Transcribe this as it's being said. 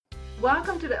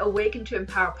Welcome to the Awaken to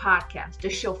Empower podcast, the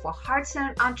show for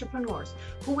heart-centered entrepreneurs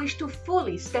who wish to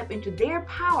fully step into their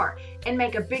power and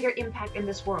make a bigger impact in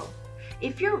this world.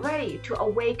 If you're ready to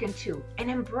awaken to and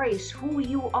embrace who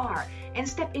you are and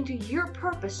step into your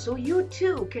purpose so you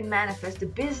too can manifest the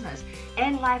business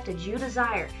and life that you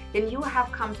desire, then you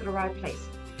have come to the right place.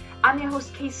 I'm your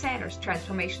host, Kay Sanders,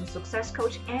 Transformation Success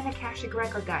Coach and Akashic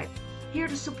Record Guide, here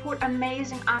to support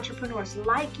amazing entrepreneurs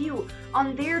like you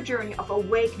on their journey of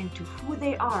awakening to who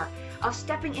they are, of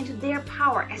stepping into their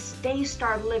power as they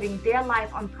start living their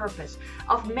life on purpose,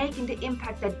 of making the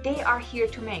impact that they are here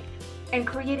to make, and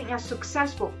creating a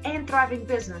successful and thriving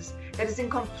business that is in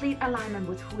complete alignment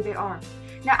with who they are.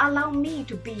 Now allow me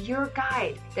to be your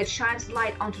guide that shines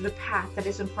light onto the path that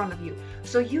is in front of you,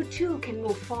 so you too can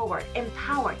move forward,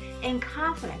 empowered and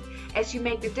confident as you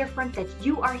make the difference that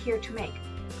you are here to make.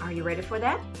 Are you ready for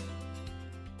that?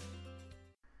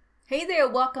 Hey there,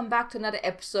 welcome back to another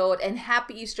episode and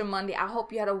happy Easter Monday. I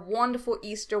hope you had a wonderful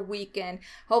Easter weekend.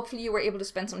 Hopefully you were able to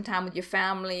spend some time with your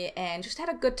family and just had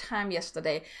a good time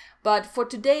yesterday. But for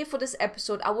today, for this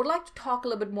episode, I would like to talk a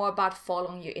little bit more about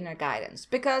following your inner guidance,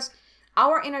 because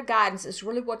our inner guidance is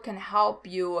really what can help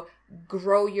you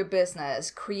grow your business,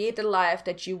 create the life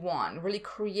that you want, really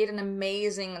create an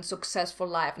amazing and successful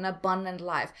life, an abundant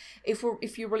life, if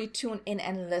you really tune in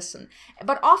and listen.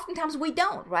 But oftentimes we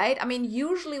don't, right? I mean,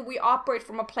 usually we operate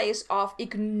from a place of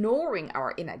ignoring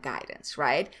our inner guidance,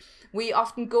 right? We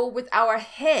often go with our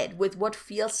head, with what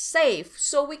feels safe,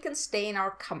 so we can stay in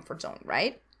our comfort zone,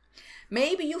 right?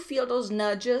 Maybe you feel those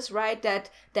nudges, right?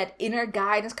 That inner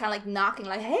guidance kind of like knocking,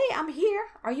 like, hey, I'm here.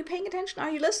 Are you paying attention? Are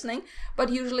you listening? But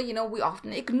usually, we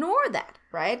often ignore that,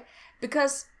 right?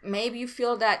 Because maybe you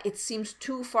feel that it seems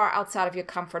too far outside of your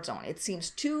comfort zone. It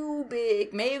seems too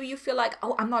big. Maybe you feel like,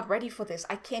 oh, I'm not ready for this.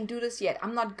 I can't do this yet.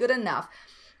 I'm not good enough.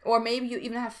 Or maybe you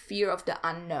even have fear of the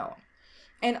unknown.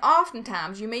 And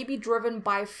oftentimes you may be driven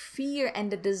by fear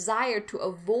and the desire to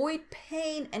avoid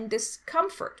pain and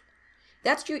discomfort.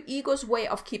 That's your ego's way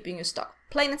of keeping you stuck.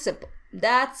 Plain and simple.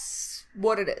 That's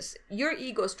what it is. Your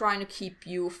ego is trying to keep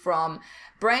you from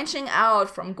branching out,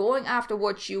 from going after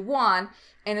what you want.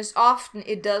 And as often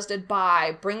it does that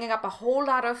by bringing up a whole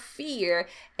lot of fear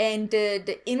and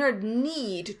the inner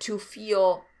need to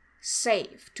feel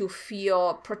safe, to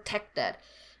feel protected,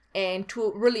 and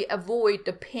to really avoid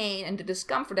the pain and the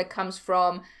discomfort that comes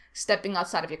from stepping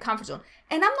outside of your comfort zone.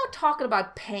 And I'm not talking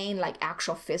about pain like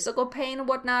actual physical pain and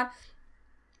whatnot.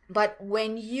 But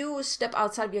when you step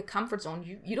outside of your comfort zone,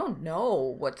 you don't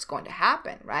know what's going to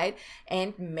happen, right?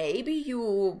 And maybe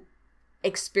you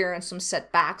experience some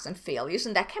setbacks and failures,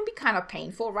 and that can be kind of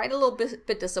painful, right? A little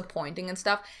bit disappointing and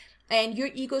stuff. And your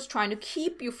ego is trying to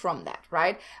keep you from that,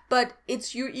 right? But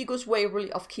it's your ego's way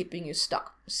really of keeping you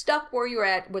stuck where you're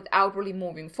at without really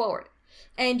moving forward.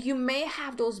 And you may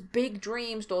have those big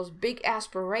dreams, those big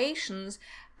aspirations,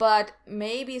 but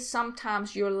maybe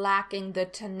sometimes you're lacking the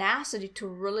tenacity to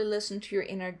really listen to your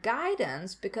inner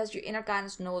guidance, because your inner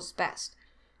guidance knows best.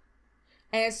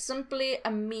 And it's simply a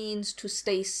means to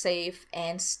stay safe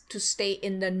and to stay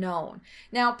in the known.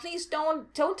 Now, please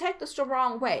don't take this the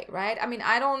wrong way, right? I mean,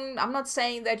 I'm not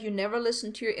saying that you never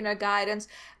listen to your inner guidance,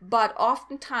 but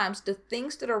oftentimes the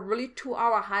things that are really to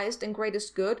our highest and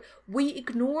greatest good, we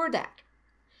ignore that.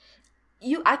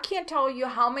 I can't tell you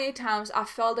how many times I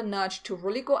felt a nudge to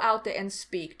really go out there and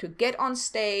speak, to get on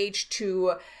stage,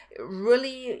 to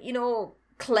really,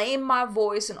 claim my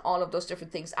voice and all of those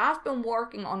different things. I've been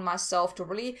working on myself to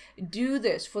really do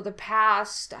this for the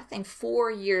past, I think, 4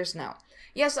 years now.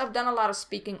 Yes, I've done a lot of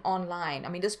speaking online. I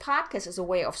mean, this podcast is a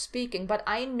way of speaking, but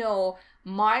I know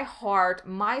my heart,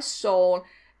 my soul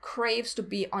craves to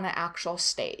be on an actual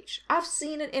stage. I've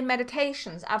seen it in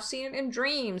meditations. I've seen it in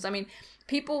dreams. I mean,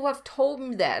 people have told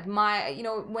me that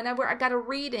whenever I got a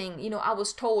reading, I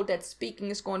was told that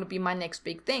speaking is going to be my next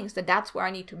big thing, so that's where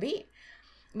I need to be.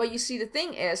 But you see, the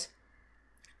thing is,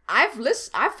 I've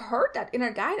heard that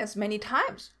inner guidance many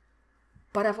times,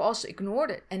 but I've also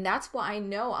ignored it. And that's why I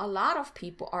know a lot of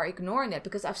people are ignoring it,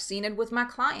 because I've seen it with my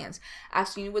clients. I've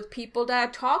seen it with people that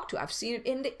I talk to. I've seen it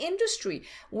in the industry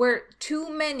where too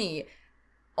many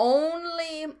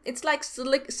it's like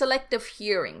selective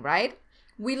hearing, right?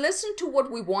 We listen to what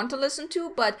we want to listen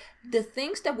to, but the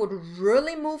things that would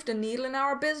really move the needle in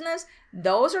our business,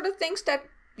 those are the things that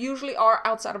usually are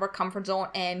outside of our comfort zone,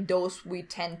 and those we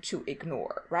tend to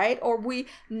ignore, right? Or we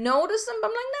notice them, but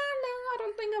I'm like, no, I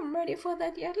don't think I'm ready for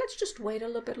that yet. Let's just wait a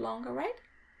little bit longer, right?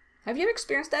 Have you ever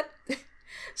experienced that?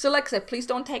 So like I said, please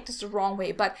don't take this the wrong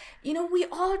way, but we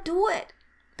all do it.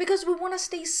 Because we want to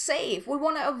stay safe. We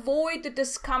want to avoid the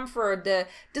discomfort, the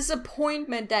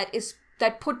disappointment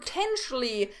that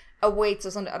potentially awaits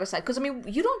us on the other side. Because, I mean,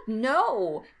 you don't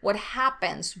know what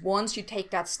happens once you take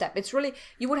that step. It's really,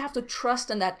 you would have to trust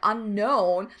in that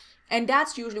unknown. And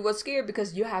that's usually what's scary,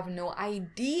 because you have no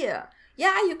idea.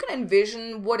 Yeah, you can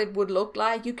envision what it would look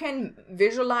like. You can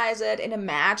visualize it and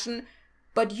imagine,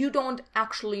 but you don't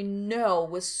actually know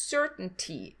with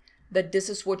certainty that this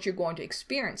is what you're going to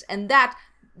experience. And that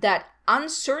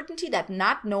uncertainty, that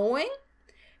not knowing,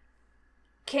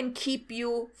 can keep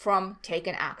you from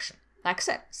taking action. Like I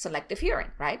said, selective hearing,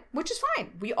 right? Which is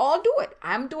fine. We all do it.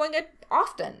 I'm doing it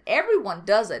often. Everyone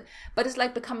does it. But it's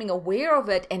like becoming aware of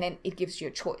it, and then it gives you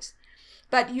a choice.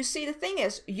 But you see, the thing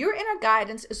is, your inner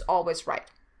guidance is always right.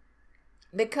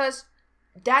 Because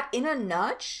that inner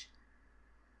nudge,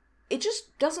 it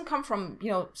just doesn't come from,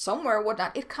 somewhere or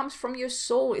whatnot. It comes from your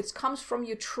soul. It comes from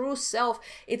your true self.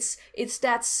 It's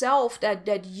that self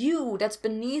that's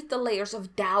beneath the layers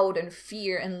of doubt and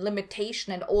fear and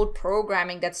limitation and old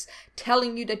programming that's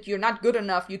telling you that you're not good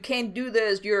enough. You can't do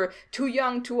this. You're too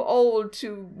young, too old,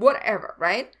 too whatever,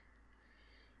 right?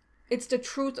 It's the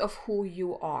truth of who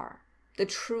you are, the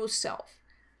true self.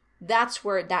 That's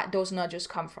where those nudges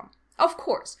come from. Of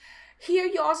course. Here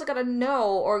you also got to know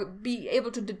or be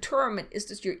able to determine, is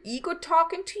this your ego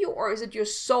talking to you, or is it your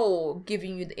soul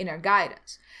giving you the inner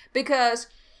guidance? Because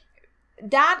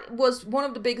that was one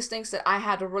of the biggest things that I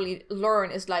had to really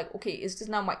learn, is like, okay, is this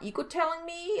now my ego telling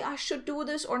me I should do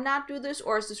this or not do this,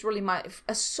 or is this really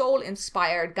a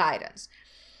soul-inspired guidance?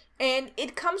 And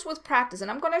it comes with practice. And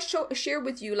I'm going to share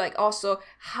with you like also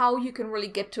how you can really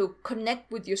get to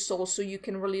connect with your soul, so you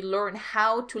can really learn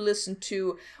how to listen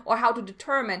to, or how to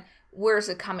determine where is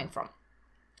it coming from.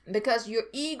 Because your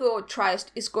ego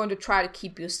is going to try to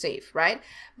keep you safe, right?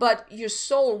 But your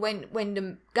soul, when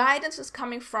the guidance is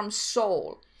coming from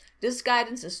soul, this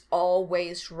guidance is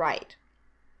always right.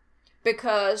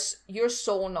 Because your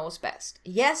soul knows best.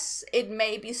 Yes, it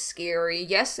may be scary.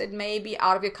 Yes, it may be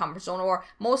out of your comfort zone, or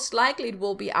most likely it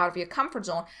will be out of your comfort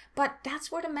zone. But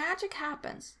that's where the magic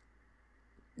happens.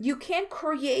 You can't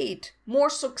create more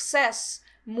success,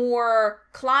 more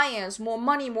clients, more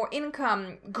money, more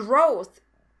income, growth,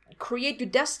 create your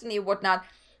destiny, whatnot,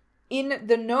 in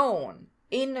the known,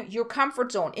 in your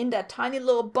comfort zone, in that tiny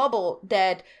little bubble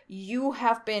that you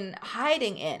have been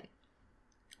hiding in.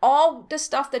 All the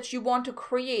stuff that you want to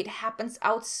create happens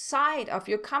outside of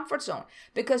your comfort zone,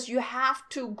 because you have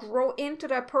to grow into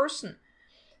that person.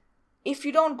 If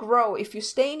you don't grow, if you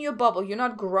stay in your bubble, you're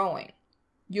not growing.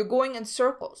 You're going in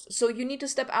circles. So you need to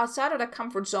step outside of that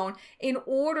comfort zone in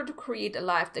order to create a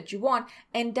life that you want.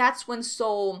 And that's when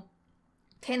soul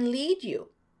can lead you.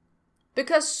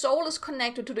 Because soul is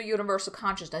connected to the universal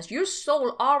consciousness. Your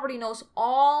soul already knows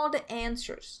all the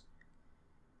answers.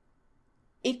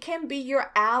 It can be your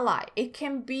ally. It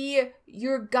can be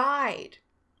your guide.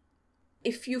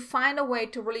 If you find a way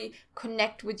to really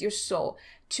connect with your soul,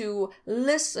 to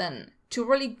listen, to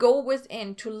really go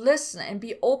within, to listen and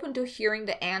be open to hearing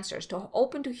the answers, to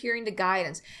open to hearing the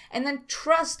guidance, and then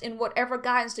trust in whatever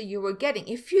guidance that you were getting.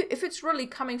 If it's really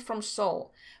coming from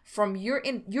soul, from your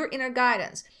inner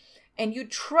guidance, and you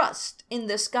trust in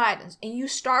this guidance and you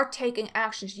start taking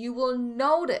actions, you will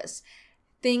notice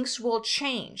things will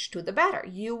change to the better.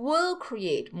 You will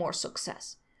create more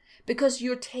success because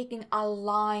you're taking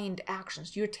aligned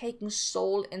actions. You're taking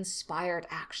soul-inspired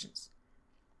actions.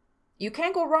 You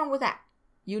can't go wrong with that.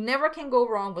 You never can go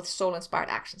wrong with soul-inspired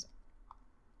actions.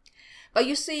 But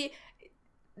you see,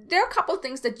 there are a couple of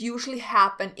things that usually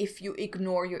happen if you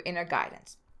ignore your inner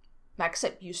guidance. Like I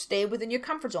said, you stay within your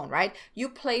comfort zone, right? You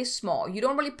play small. You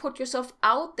don't really put yourself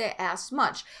out there as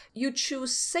much. You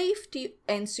choose safety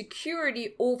and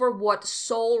security over what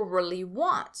soul really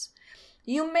wants.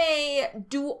 You may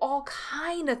do all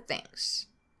kind of things.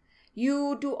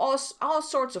 You do all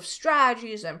sorts of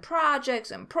strategies and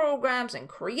projects and programs and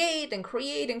create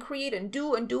and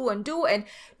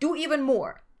do even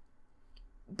more.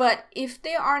 But if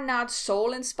they are not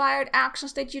soul-inspired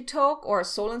actions that you took or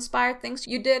soul-inspired things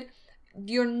you did,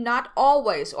 you're not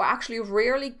always or actually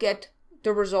rarely get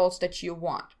the results that you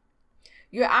want.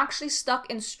 You're actually stuck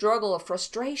in struggle or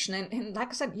frustration. And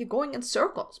like I said, you're going in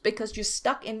circles because you're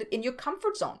stuck in your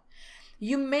comfort zone.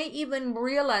 You may even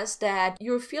realize that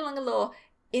you're feeling a little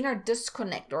inner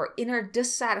disconnect or inner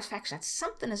dissatisfaction. That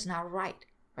something is not right?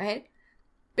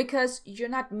 Because you're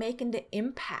not making the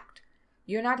impact.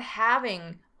 You're not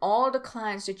having all the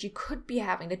clients that you could be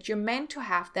having, that you're meant to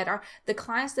have, that are the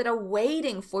clients that are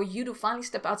waiting for you to finally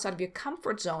step outside of your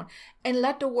comfort zone and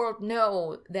let the world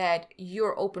know that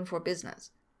you're open for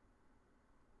business.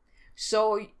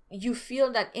 So you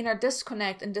feel that inner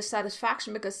disconnect and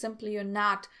dissatisfaction because simply you're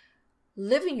not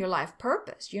living your life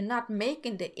purpose. You're not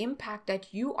making the impact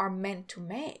that you are meant to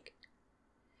make.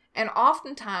 And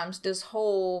oftentimes this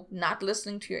whole not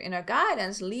listening to your inner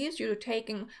guidance leaves you to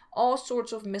taking all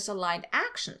sorts of misaligned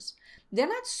actions. They're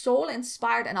not soul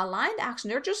inspired and aligned action.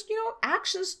 They're just,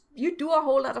 actions. You do a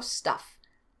whole lot of stuff,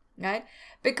 right?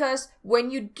 Because when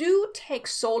you do take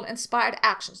soul inspired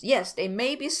actions, yes, they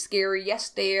may be scary. Yes,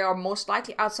 they are most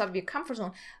likely outside of your comfort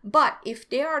zone. But if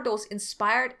there are those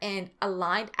inspired and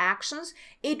aligned actions,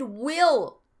 it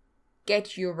will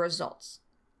get you results.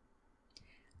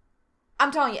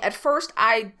 I'm telling you, at first,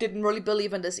 I didn't really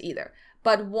believe in this either.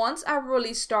 But once I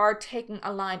really start taking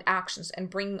aligned actions and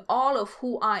bringing all of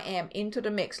who I am into the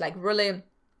mix, like really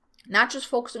not just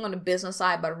focusing on the business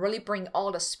side, but really bring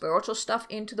all the spiritual stuff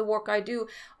into the work I do,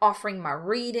 offering my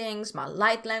readings, my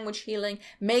light language healing,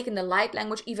 making the light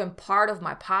language even part of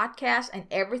my podcast and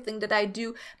everything that I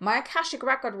do. My Akashic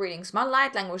record readings, my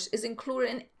light language is included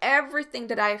in everything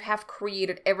that I have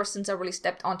created ever since I really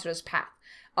stepped onto this path,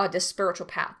 this spiritual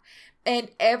path.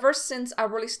 And ever since I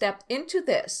really stepped into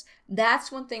this,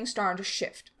 that's when things started to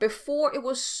shift. Before, it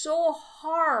was so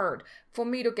hard for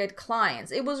me to get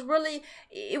clients. It was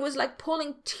like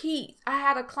pulling teeth. I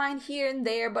had a client here and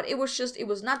there, but it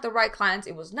was not the right clients.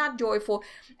 It was not joyful.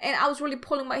 And I was really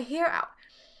pulling my hair out.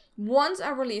 Once I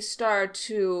really started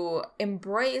to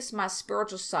embrace my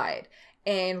spiritual side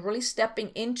and really stepping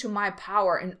into my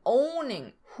power and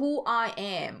owning who I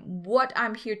am, what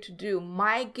I'm here to do,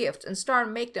 my gifts, and start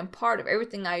to make them part of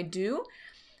everything I do,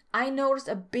 I noticed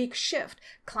a big shift.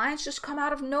 Clients just come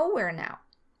out of nowhere now.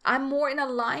 I'm more in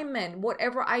alignment,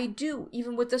 whatever I do,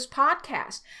 even with this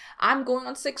podcast. I'm going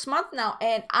on 6 months now,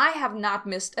 and I have not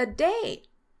missed a day.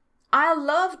 I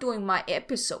love doing my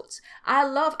episodes.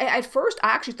 At first, I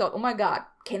actually thought, oh my God,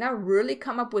 can I really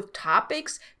come up with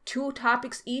 2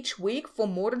 topics each week for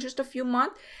more than just a few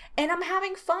months? And I'm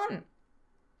having fun.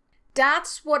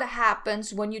 That's what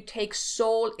happens when you take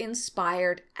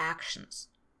soul-inspired actions.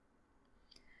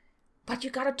 But you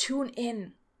gotta tune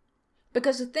in.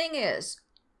 Because the thing is,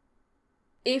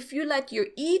 if you let your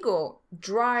ego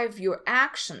drive your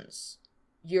actions,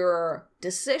 your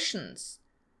decisions,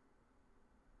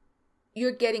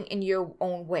 you're getting in your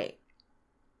own way,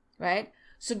 right?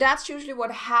 So that's usually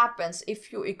what happens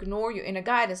if you ignore your inner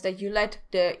guidance, that you let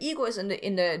the ego is in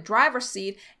the driver's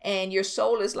seat and your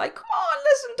soul is like, come on,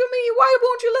 listen to me. Why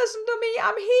won't you listen to me?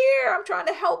 I'm here. I'm trying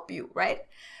to help you, right?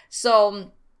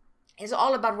 So it's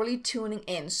all about really tuning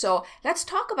in. So let's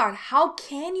talk about how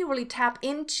can you really tap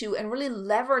into and really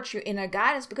leverage your inner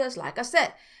guidance, because like I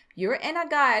said, your inner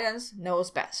guidance knows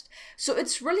best. So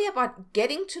it's really about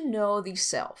getting to know the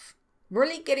self,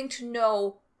 really getting to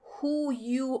know who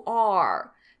you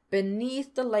are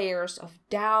beneath the layers of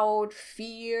doubt,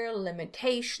 fear,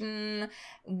 limitation,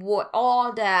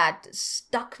 all that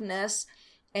stuckness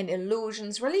and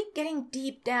illusions, really getting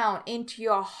deep down into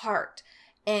your heart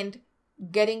and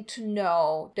getting to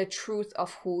know the truth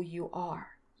of who you are,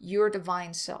 your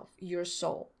divine self, your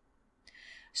soul.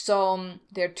 So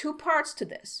there are 2 parts to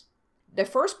this. The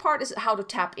first part is how to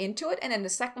tap into it, and then the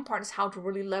second part is how to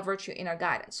really leverage your inner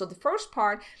guidance. So the first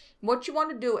part, what you want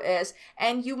to do is,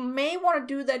 and you may want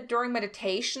to do that during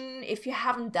meditation if you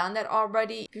haven't done that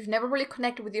already. If you've never really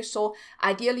connected with your soul,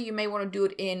 ideally you may want to do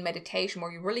it in meditation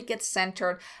where you really get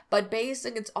centered. But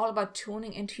basically, it's all about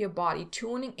tuning into your body,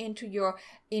 tuning into your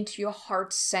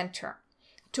heart center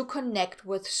to connect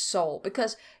with soul,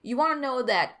 because you want to know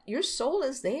that your soul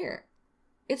is there.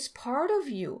 It's part of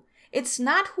you. It's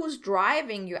not who's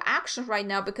driving your actions right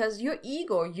now, because your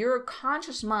ego, your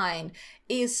conscious mind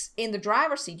is in the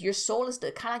driver's seat. Your soul is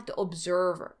kind of like the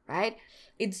observer, right?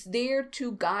 It's there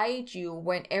to guide you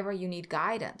whenever you need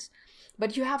guidance.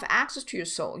 But you have access to your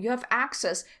soul. You have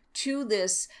access to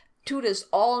this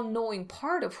all-knowing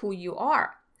part of who you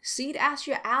are. See it as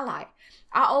your ally.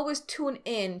 I always tune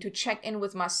in to check in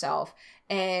with myself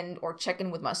or check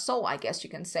in with my soul, I guess you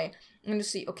can say, and to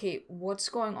see, okay, what's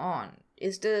going on?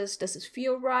 Does this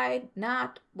feel right?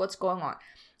 Not? What's going on?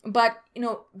 But,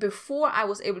 before I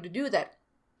was able to do that,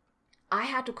 I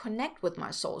had to connect with my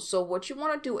soul. So what you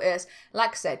want to do is,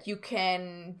 like I said, you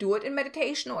can do it in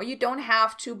meditation or you don't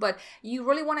have to, but you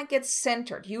really want to get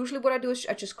centered. Usually what I do is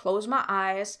I just close my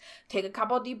eyes, take a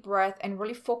couple of deep breaths, and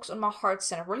really focus on my heart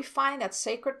center. Really find that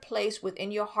sacred place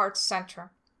within your heart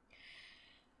center.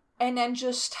 And then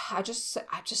I just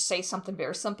say something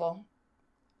very simple.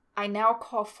 I now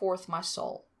call forth my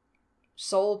soul.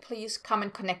 Soul, please come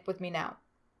and connect with me now.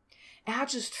 And I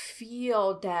just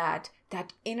feel that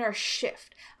inner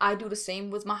shift. I do the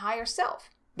same with my higher self.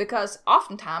 because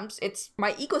oftentimes it's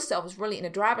my ego self is really in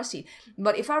the driver's seat.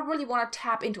 But if I really want to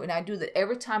tap into it, and I do that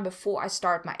every time before I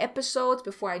start my episodes,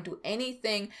 before I do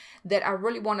anything, that I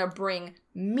really want to bring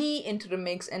me into the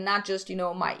mix and not just,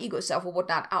 my ego self or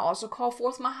whatnot, I also call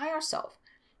forth my higher self,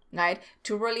 right?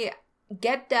 To really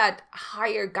get that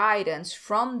higher guidance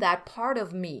from that part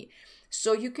of me.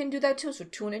 So you can do that too. So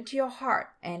tune into your heart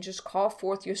and just call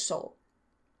forth your soul.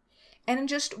 And then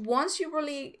just once you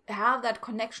really have that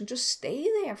connection, just stay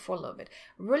there for a little bit.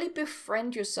 Really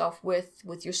befriend yourself with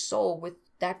your soul, with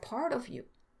that part of you.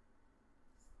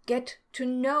 Get to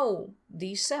know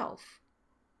the self.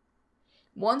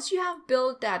 Once you have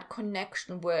built that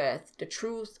connection with the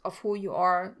truth of who you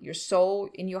are, your soul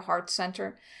in your heart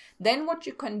center, then what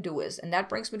you can do is, and that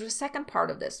brings me to the second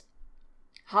part of this,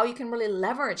 how you can really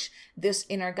leverage this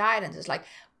inner guidance. It's like,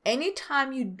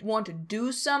 anytime you want to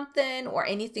do something or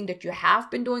anything that you have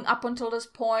been doing up until this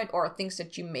point, or things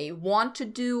that you may want to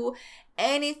do,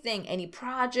 anything, any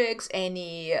projects,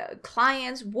 any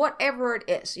clients, whatever it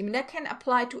is. That can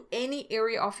apply to any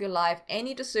area of your life,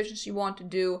 any decisions you want to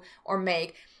do or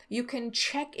make. You can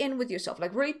check in with yourself,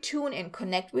 like really tune in,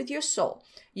 connect with your soul.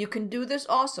 You can do this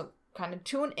also, kind of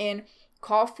tune in,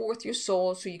 call forth your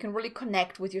soul so you can really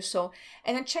connect with your soul,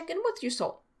 and then check in with your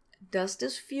soul. Does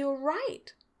this feel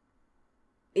right?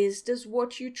 Is this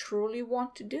what you truly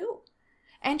want to do?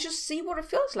 And just see what it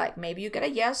feels like. Maybe you get a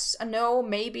yes, a no,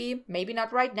 maybe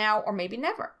not right now, or maybe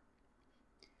never.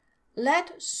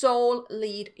 Let soul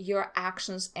lead your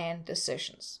actions and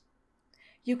decisions.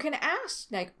 You can ask,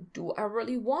 like, do I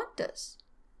really want this?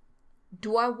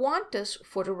 Do I want this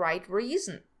for the right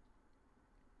reason?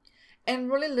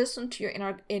 And really listen to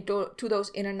your to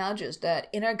those inner nudges, that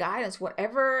inner guidance,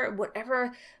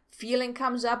 whatever feeling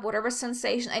comes up, whatever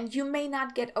sensation, and you may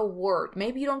not get a word.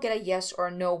 Maybe you don't get a yes or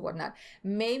a no, whatnot.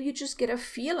 Maybe you just get a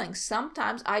feeling.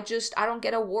 Sometimes I don't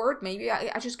get a word. Maybe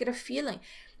I just get a feeling.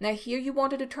 Now here you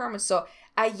want to determine. So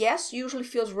a yes usually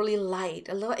feels really light,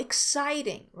 a little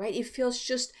exciting, right? It feels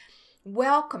just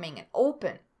welcoming and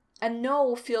open. A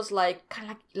no feels like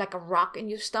kind of like a rock in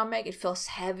your stomach. It feels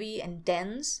heavy and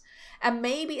dense. And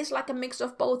maybe it's like a mix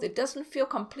of both. It doesn't feel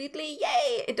completely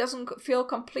yay. It doesn't feel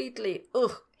completely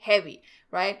heavy,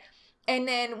 right? And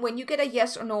then when you get a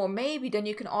yes or no or maybe, then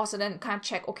you can also then kind of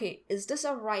check, okay, is this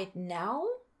a right now?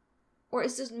 Or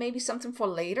is this maybe something for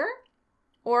later?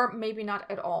 Or maybe not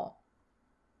at all.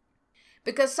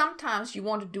 Because sometimes you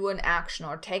want to do an action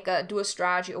or do a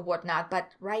strategy or whatnot,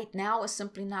 but right now is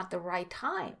simply not the right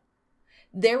time.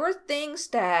 There were things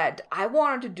that I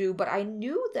wanted to do, but I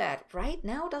knew that right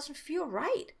now doesn't feel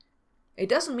right. It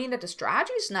doesn't mean that the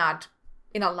strategy is not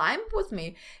in alignment with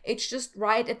me. It's just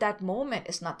right at that moment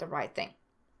is not the right thing.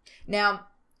 Now,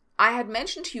 I had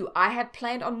mentioned to you, I had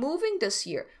planned on moving this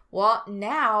year. Well,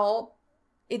 now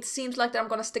it seems like that I'm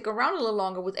going to stick around a little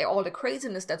longer with all the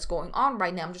craziness that's going on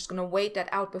right now. I'm just going to wait that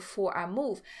out before I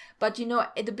move. But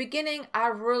at the beginning, I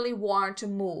really wanted to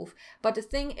move. But the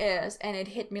thing is, and it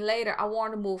hit me later, I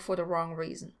wanted to move for the wrong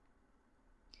reason.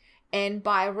 And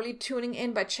by really tuning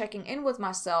in, by checking in with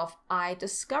myself, I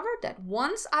discovered that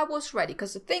once I was ready,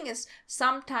 because the thing is,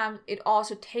 sometimes it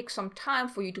also takes some time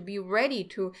for you to be ready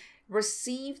to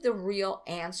receive the real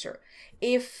answer.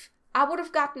 If I would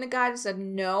have gotten the guidance that,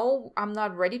 no, I'm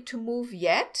not ready to move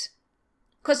yet.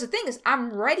 Because the thing is,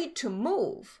 I'm ready to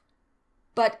move,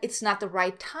 but it's not the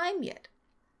right time yet.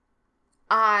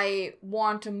 I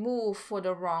want to move for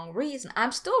the wrong reason.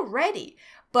 I'm still ready,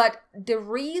 but the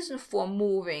reason for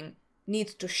moving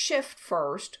needs to shift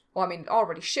first. Well, it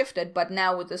already shifted, but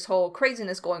now with this whole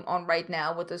craziness going on right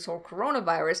now with this whole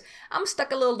coronavirus, I'm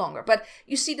stuck a little longer. But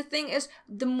you see, the thing is,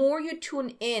 the more you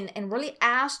tune in and really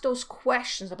ask those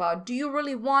questions about, do you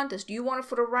really want this? Do you want it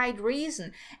for the right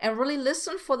reason? And really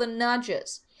listen for the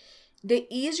nudges, the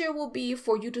easier will be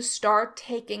for you to start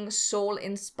taking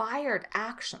soul-inspired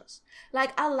actions.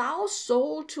 Like, allow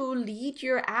soul to lead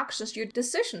your actions, your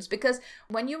decisions, because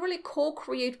when you really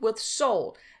co-create with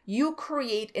soul, you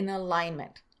create in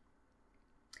alignment.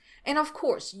 And of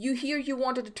course, you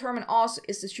want to determine also,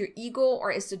 is this your ego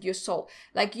or is it your soul?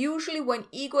 Like, usually when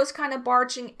ego is kind of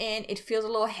barging in, it feels a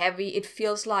little heavy. It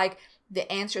feels like the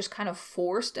answer is kind of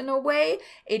forced in a way.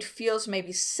 It feels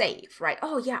maybe safe, right?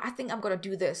 Oh yeah, I think I'm going to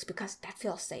do this because that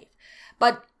feels safe.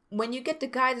 But when you get the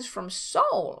guidance from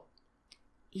soul,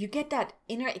 you get that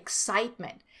inner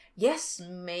excitement. Yes,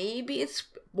 maybe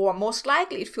or most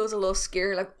likely it feels a little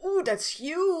scary, like, ooh, that's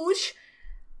huge.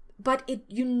 But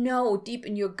deep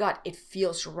in your gut, it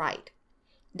feels right.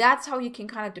 That's how you can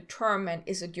kind of determine,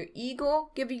 is it your ego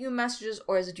giving you messages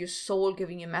or is it your soul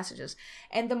giving you messages?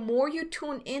 And the more you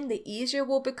tune in, the easier it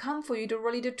will become for you to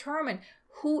really determine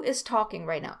who is talking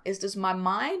right now? Is this my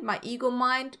mind, my ego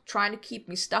mind, trying to keep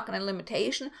me stuck in a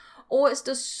limitation? Or is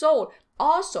the soul?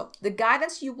 Also, the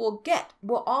guidance you will get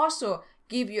will also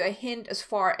give you a hint as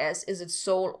far as is it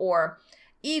soul or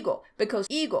ego, because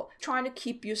ego trying to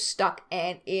keep you stuck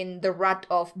and in the rut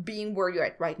of being where you're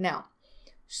at right now.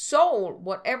 Soul,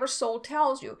 whatever soul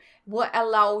tells you, will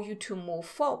allow you to move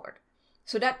forward.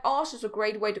 So that also is a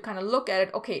great way to kind of look at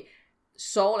it. Okay,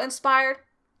 soul inspired,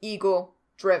 ego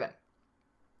driven.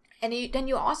 And then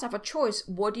you also have a choice.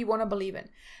 What do you want to believe in?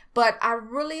 But I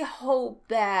really hope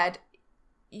that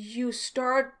you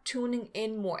start tuning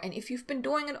in more. And if you've been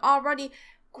doing it already,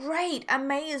 great,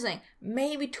 amazing.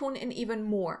 Maybe tune in even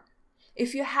more.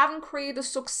 If you haven't created a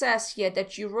success yet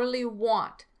that you really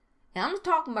want, and I'm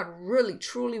talking about really,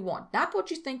 truly want, not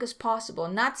what you think is possible,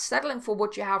 not settling for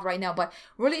what you have right now, but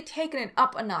really taking it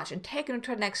up a notch and taking it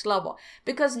to the next level.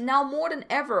 Because now more than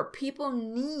ever, people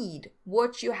need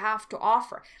what you have to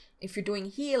offer. If you're doing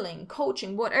healing,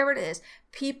 coaching, whatever it is,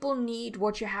 people need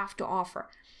what you have to offer.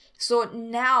 So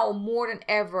now more than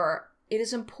ever, it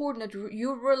is important that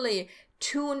you really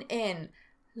tune in,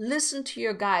 listen to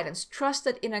your guidance, trust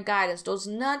that inner guidance, those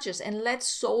nudges, and let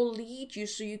soul lead you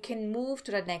so you can move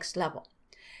to the next level.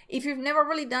 If you've never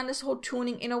really done this whole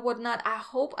tuning in or whatnot, I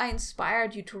hope I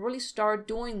inspired you to really start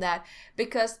doing that,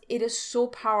 because it is so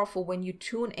powerful when you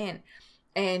tune in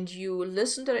and you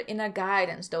listen to the inner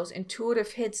guidance, those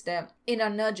intuitive hits, the inner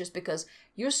nudges, because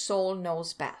your soul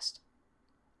knows best.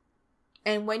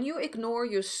 And when you ignore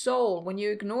your soul, when you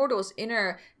ignore those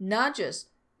inner nudges,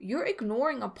 you're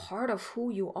ignoring a part of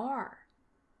who you are.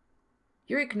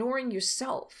 You're ignoring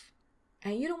yourself.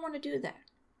 And you don't want to do that.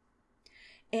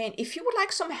 And if you would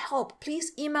like some help,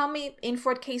 please email me,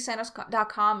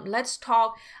 info@ksanders.com. Let's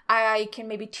talk. I can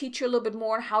maybe teach you a little bit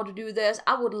more on how to do this.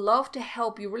 I would love to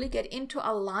help you really get into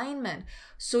alignment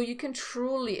so you can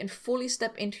truly and fully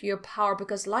step into your power.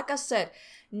 Because like I said,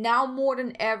 now more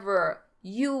than ever,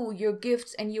 your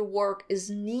gifts and your work is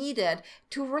needed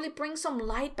to really bring some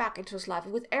light back into his life.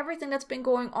 With everything that's been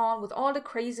going on, with all the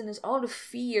craziness, all the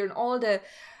fear, and all the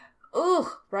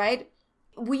right?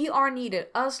 We are needed.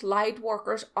 Us light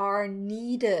workers are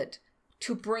needed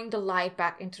to bring the light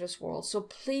back into this world. So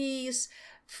please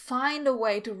find a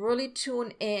way to really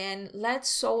tune in. Let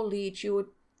soul lead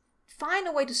you. Find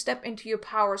a way to step into your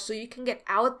power so you can get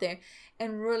out there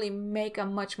and really make a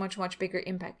much, much, much bigger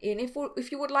impact. And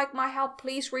if you would like my help,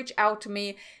 please reach out to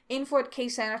me,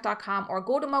 info@ksanders.com, or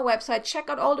go to my website, check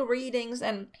out all the readings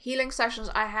and healing sessions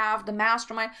I have, the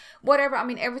mastermind, whatever. I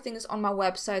mean, everything is on my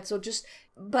website.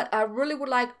 But I really would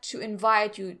like to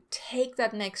invite you, take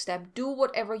that next step, do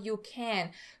whatever you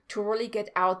can to really get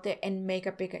out there and make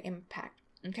a bigger impact.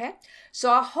 Okay,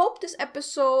 so I hope this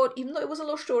episode, even though it was a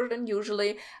little shorter than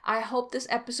usually, I hope this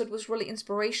episode was really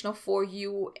inspirational for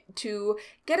you to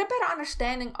get a better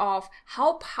understanding of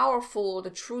how powerful the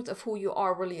truth of who you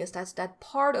are really is. That's that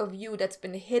part of you that's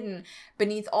been hidden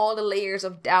beneath all the layers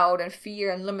of doubt and fear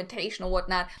and limitation and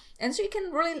whatnot. And so you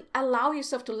can really allow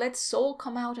yourself to let soul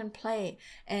come out and play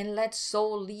and let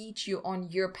soul lead you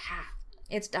on your path.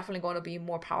 It's definitely going to be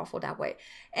more powerful that way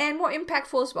and more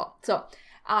impactful as well. So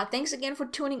thanks again for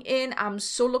tuning in. I'm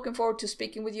so looking forward to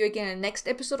speaking with you again in the next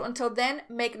episode. Until then,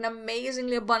 make an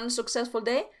amazingly abundant, successful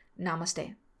day.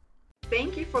 Namaste.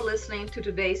 Thank you for listening to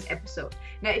today's episode.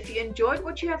 Now, if you enjoyed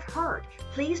what you have heard,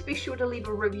 please be sure to leave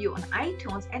a review on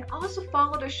iTunes and also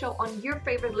follow the show on your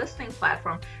favorite listening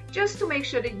platform just to make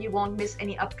sure that you won't miss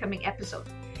any upcoming episodes.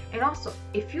 And also,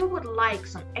 if you would like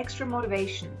some extra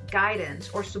motivation, guidance,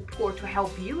 or support to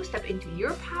help you step into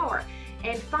your power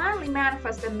and finally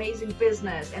manifest the amazing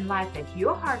business and life that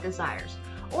your heart desires,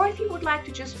 or if you would like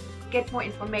to just get more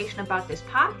information about this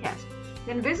podcast,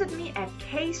 then visit me at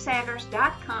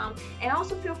ksanders.com, and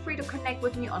also feel free to connect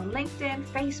with me on LinkedIn,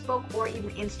 Facebook, or even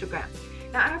Instagram.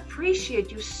 Now, I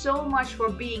appreciate you so much for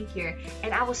being here,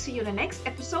 and I will see you in the next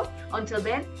episode. Until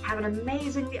then, have an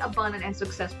amazingly abundant and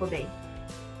successful day.